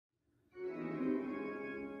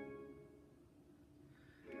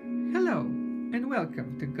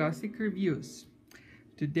welcome to Gothic Reviews.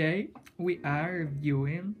 Today we are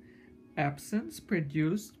reviewing absinthe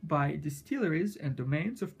produced by distilleries and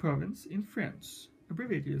domains of Provence in France.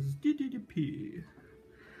 Abbreviated as Dd&p.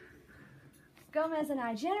 Gomez and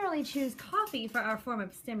I generally choose coffee for our form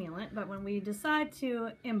of stimulant, but when we decide to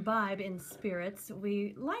imbibe in spirits,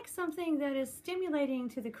 we like something that is stimulating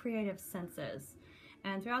to the creative senses.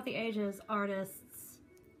 And throughout the ages, artists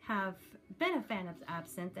have been a fan of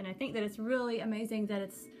absinthe, and I think that it's really amazing that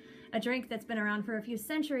it's a drink that's been around for a few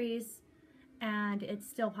centuries, and it's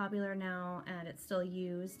still popular now, and it's still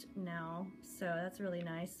used now, so that's really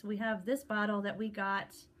nice. We have this bottle that we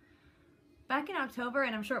got back in October,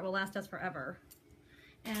 and I'm sure it will last us forever.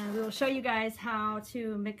 And we will show you guys how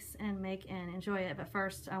to mix and make and enjoy it. But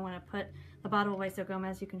first, I want to put the bottle away so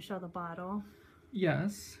Gomez, you can show the bottle.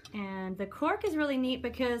 Yes. And the cork is really neat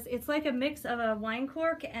because it's like a mix of a wine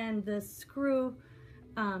cork and the screw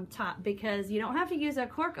top, because you don't have to use a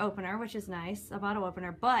cork opener, which is nice, a bottle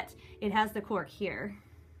opener, but it has the cork here.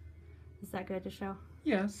 Is that good to show?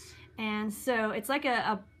 Yes. And so it's like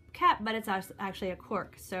a cap, but it's actually a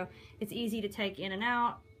cork, so it's easy to take in and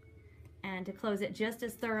out and to close it just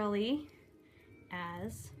as thoroughly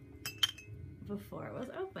as before it was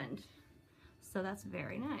opened. So that's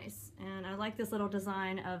very nice, and I like this little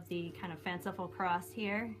design of the kind of fanciful cross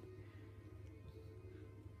here.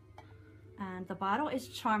 And the bottle is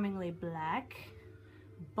charmingly black,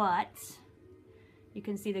 but you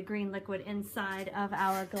can see the green liquid inside of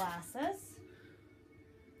our glasses.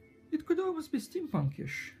 It could almost be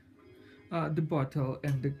steampunkish. The bottle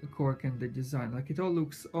and the cork and the design, like it all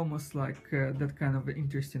looks almost like that kind of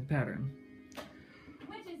interesting pattern.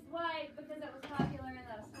 Which is why, because it was popular in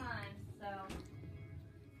those times, so.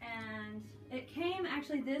 And it came,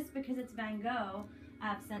 actually this, because it's Van Gogh,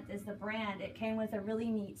 absinthe is the brand, it came with a really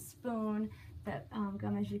neat spoon that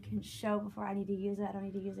Gomez, you can show before I need to use it. I don't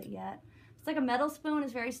need to use it yet. It's like a metal spoon,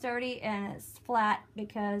 it's very sturdy, and it's flat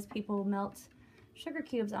because people melt sugar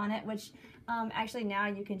cubes on it, which actually now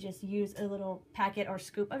you can just use a little packet or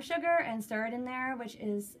scoop of sugar and stir it in there, which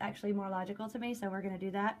is actually more logical to me, so we're going to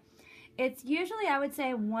do that. It's usually, I would say,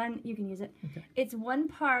 you can use it. Okay. It's 1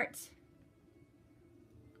 part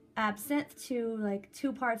absinthe to like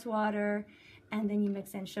 2 parts water, and then you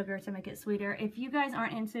mix in sugar to make it sweeter. If you guys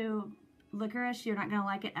aren't into licorice, you're not going to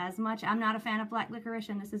like it as much. I'm not a fan of black licorice,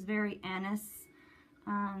 and this is very anise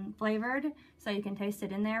flavored, so you can taste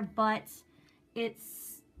it in there, but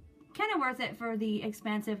it's kind of worth it for the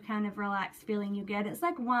expansive kind of relaxed feeling you get. It's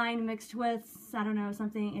like wine mixed with, I don't know,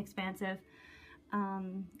 something expansive.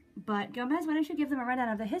 But Gomez, why don't you give them a rundown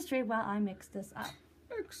of the history while I mix this up?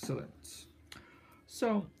 Excellent.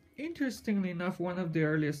 So, interestingly enough, one of the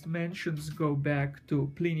earliest mentions go back to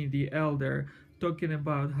Pliny the Elder, talking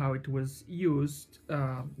about how it was used.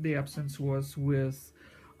 The absinthe was with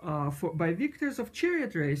by victors of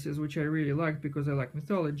chariot races, which I really liked because I like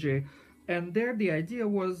mythology. And there the idea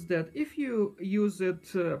was that if you use it,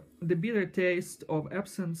 the bitter taste of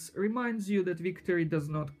absinthe reminds you that victory does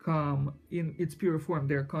not come in its pure form,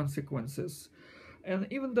 there are consequences. And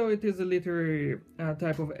even though it is a literary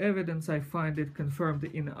type of evidence, I find it confirmed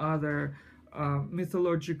in other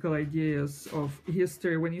mythological ideas of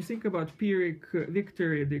history. When you think about Pyrrhic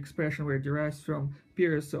victory, the expression where it derives from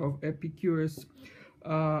Pyrrhus of Epicurus,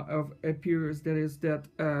 that is, that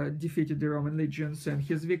defeated the Roman legions, and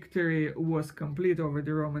his victory was complete over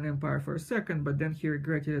the Roman Empire for a second, but then he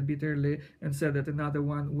regretted it bitterly and said that another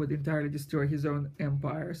one would entirely destroy his own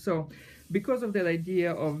empire. So because of that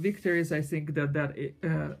idea of victories, I think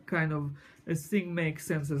that kind of a thing makes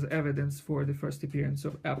sense as evidence for the first appearance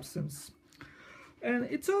of absinthe. And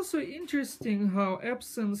it's also interesting how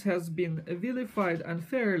absinthe has been vilified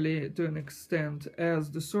unfairly to an extent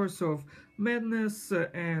as the source of madness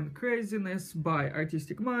and craziness by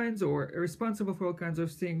artistic minds, or responsible for all kinds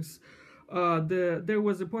of things. There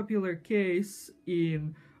was a popular case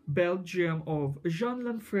in Belgium of Jean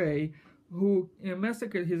Lanfray, who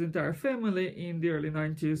massacred his entire family in the early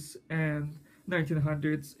 90s and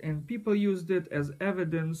 1900s, and people used it as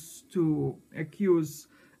evidence to accuse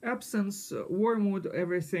absinthe, wormwood,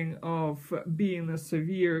 everything of being a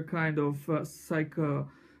severe kind of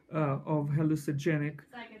hallucinogenic,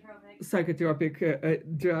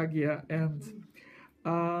 psychotropic drug, yeah. And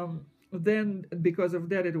then because of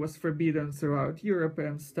that, it was forbidden throughout Europe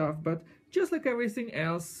and stuff. But just like everything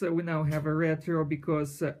else, we now have a retro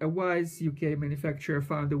because a wise UK manufacturer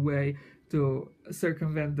found a way to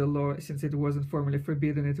circumvent the law. Since it wasn't formally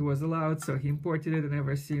forbidden, it was allowed, so he imported it, and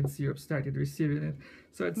ever since Europe started receiving it.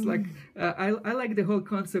 So it's like I like the whole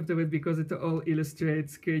concept of it because it all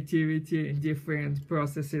illustrates creativity in different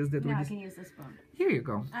processes that we I can use this spoon. Here you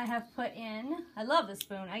go. I have put in, I love this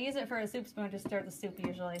spoon. I use it for a soup spoon to stir the soup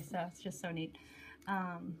usually, so it's just so neat.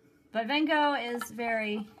 But Van Gogh is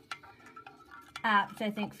very apt, I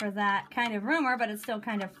think, for that kind of rumor, but it's still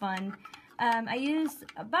kind of fun. I used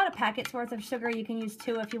about a packet's worth of sugar. You can use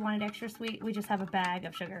 2 if you want it extra sweet. We just have a bag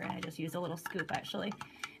of sugar, and I just used a little scoop, actually.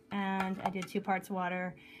 And I did 2 parts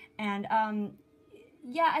water. And,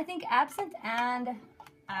 yeah, I think absinthe and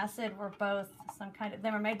acid were both some kind of... They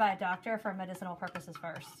were made by a doctor for medicinal purposes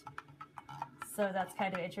first. So that's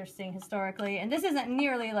kind of interesting historically. And this isn't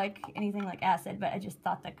nearly like anything like acid, but I just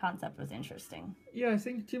thought the concept was interesting. Yeah, I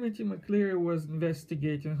think Timothy McCleary was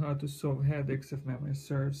investigating how to solve headaches, if memory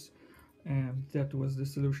serves. And that was the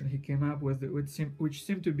solution he came up with, which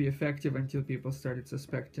seemed to be effective until people started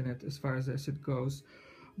suspecting it as far as acid goes.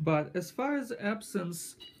 But as far as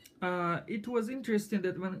absinthe, it was interesting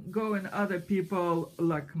that when Gogh and other people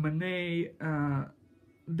like Manet,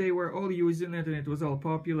 they were all using it and it was all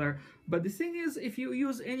popular. But the thing is, if you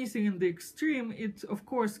use anything in the extreme, it of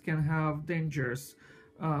course can have dangers.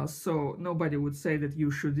 So nobody would say that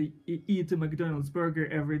you should eat a McDonald's burger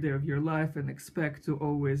every day of your life and expect to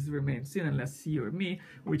always remain thin, unless you or me,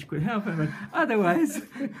 which could happen, but otherwise,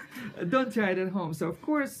 don't try it at home. So of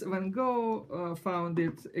course, when Gogh found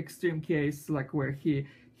it extreme case, like where he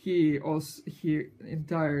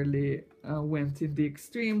entirely went in the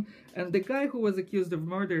extreme, and the guy who was accused of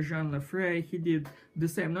murder, Jean Lafray, he did the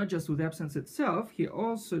same, not just with absinthe itself, he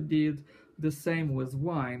also did the same with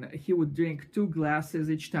wine. He would drink 2 glasses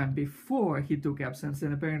each time before he took absinthe,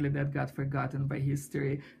 and apparently that got forgotten by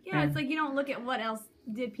history. Yeah, it's like you don't look at what else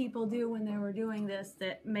did people do when they were doing this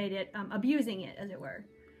that made it, abusing it, as it were.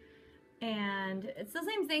 And it's the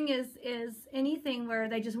same thing as anything where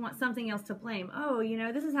they just want something else to blame. Oh, you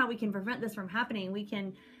know, this is how we can prevent this from happening. We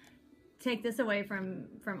can take this away from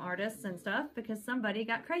artists and stuff because somebody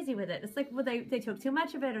got crazy with it. It's like, well, they took too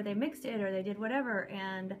much of it, or they mixed it, or they did whatever.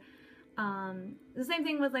 And the same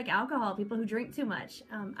thing with like alcohol. People who drink too much.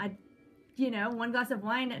 1 glass of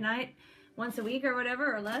wine at night, once a week or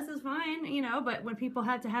whatever, or less is fine, you know. But when people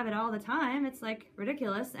have to have it all the time, it's like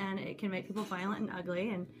ridiculous, and it can make people violent and ugly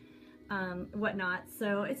and whatnot.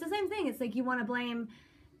 So it's the same thing. It's like you want to blame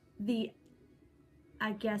the,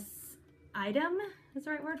 I guess, item is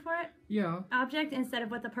the right word for it? Yeah. Object instead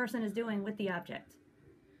of what the person is doing with the object.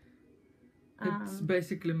 It's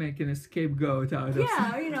basically making a scapegoat out of it.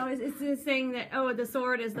 Yeah, you know, it's saying that, oh, the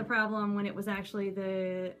sword is the problem when it was actually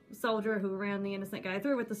the soldier who ran the innocent guy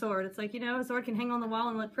through with the sword. It's like, you know, a sword can hang on the wall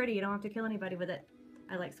and look pretty. You don't have to kill anybody with it.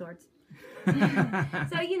 I like swords.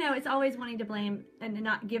 So, you know, it's always wanting to blame and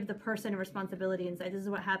not give the person a responsibility and say, this is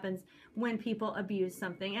what happens when people abuse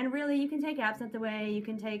something. And really, you can take absinthe away, you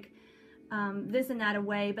can take this and that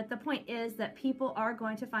away, but the point is that people are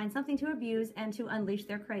going to find something to abuse and to unleash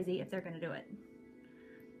their crazy if they're going to do it.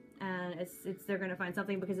 And they're going to find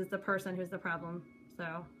something because it's the person who's the problem.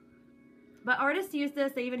 So, but artists use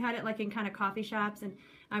this. They even had it like in kind of coffee shops, and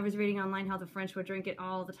I was reading online how the French would drink it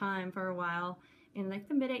all the time for a while in like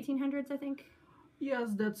the mid-1800s, I think.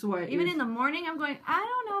 Yes, that's why. Even in the morning, I'm going, I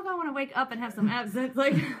don't know if I want to wake up and have some absinthe.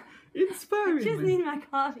 Like, inspiring. I just need my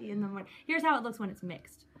coffee in the morning. Here's how it looks when it's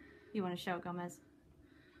mixed. You want to show, Gomez?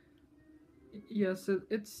 Yes,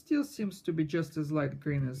 it still seems to be just as light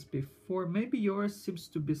green as before. Maybe yours seems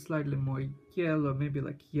to be slightly more yellow, maybe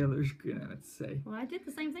like yellowish green, I'd say. Well, I did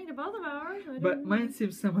the same thing to both of ours. But mine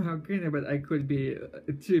seems somehow greener, but I could be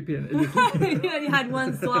tripping a little. Yeah, you had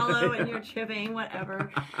one swallow and you're tripping, whatever.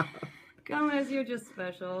 Gomez, you're just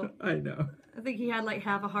special. I know. I think he had like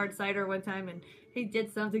half a hard cider one time and he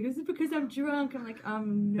did something. Is it because I'm drunk? I'm like,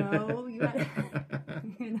 no,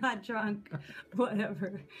 you're not drunk.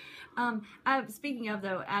 Whatever. Speaking of,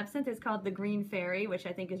 though, absinthe is called the Green Fairy, which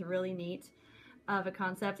I think is really neat of a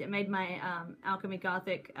concept. It made my Alchemy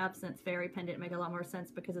Gothic absinthe fairy pendant make a lot more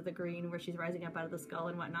sense because of the green where she's rising up out of the skull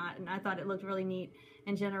and whatnot. And I thought it looked really neat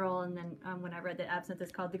in general. And then when I read that absinthe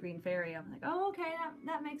is called the Green Fairy, I'm like, oh, okay,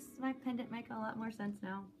 that makes my pendant make a lot more sense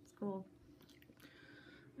now. It's cool.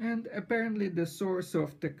 And apparently the source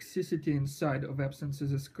of toxicity inside of absinthe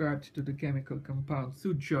is ascribed to the chemical compound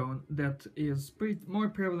thujone that is more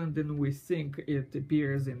prevalent than we think. It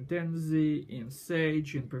appears in tansy, in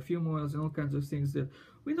sage, in perfume oils, and all kinds of things that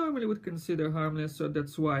we normally would consider harmless, so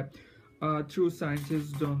that's why true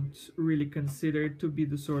scientists don't really consider it to be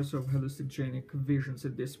the source of hallucinogenic visions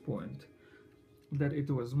at this point. that it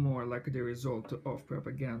was more like the result of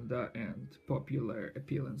propaganda and popular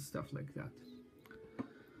appeal and stuff like that.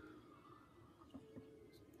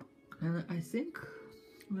 And I think,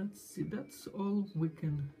 let's see, that's all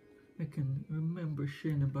I can remember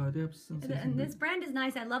sharing about absinthe. And this brand is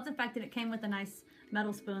nice. I love the fact that it came with a nice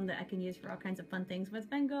metal spoon that I can use for all kinds of fun things with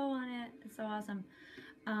Van Gogh on it. It's so awesome.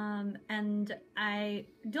 And I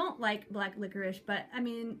don't like black licorice, but I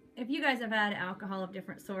mean, if you guys have had alcohol of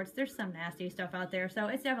different sorts, there's some nasty stuff out there, so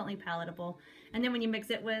it's definitely palatable. And then when you mix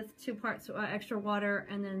it with 2 parts extra water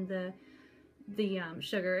and then the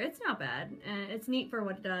sugar, it's not bad. And it's neat for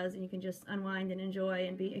what it does, and you can just unwind and enjoy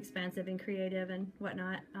and be expansive and creative and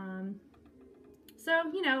whatnot. So,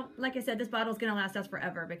 you know, like I said, this bottle's going to last us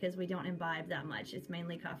forever because we don't imbibe that much. It's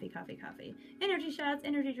mainly coffee, coffee, coffee. Energy shots,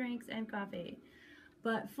 energy drinks, and coffee.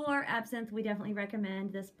 But for absinthe, we definitely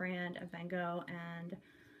recommend this brand of Van Gogh. And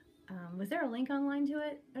was there a link online to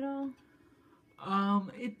it at all?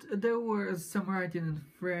 There was some writing in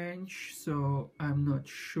French, so I'm not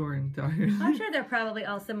sure entirely. I'm sure they're probably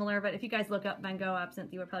all similar, but if you guys look up Van Gogh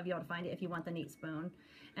absinthe, you would probably be able to find it if you want the neat spoon.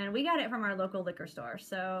 And we got it from our local liquor store,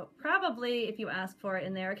 so probably if you ask for it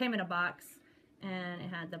in there, it came in a box, and it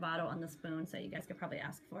had the bottle and the spoon, so you guys could probably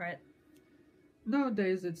ask for it.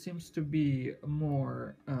 Nowadays, it seems to be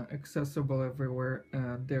more accessible everywhere.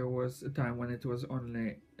 There was a time when it was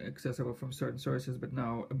only accessible from certain sources, but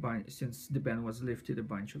now, since the ban was lifted, a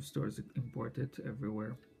bunch of stores import it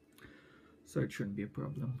everywhere. So it shouldn't be a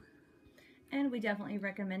problem. And we definitely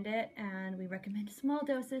recommend it, and we recommend small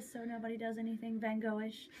doses so nobody does anything Van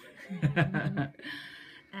Gogh-ish.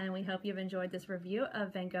 And we hope you've enjoyed this review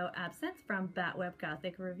of Van Gogh Absinthe from Batweb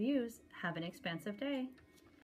Gothic Reviews. Have an expansive day.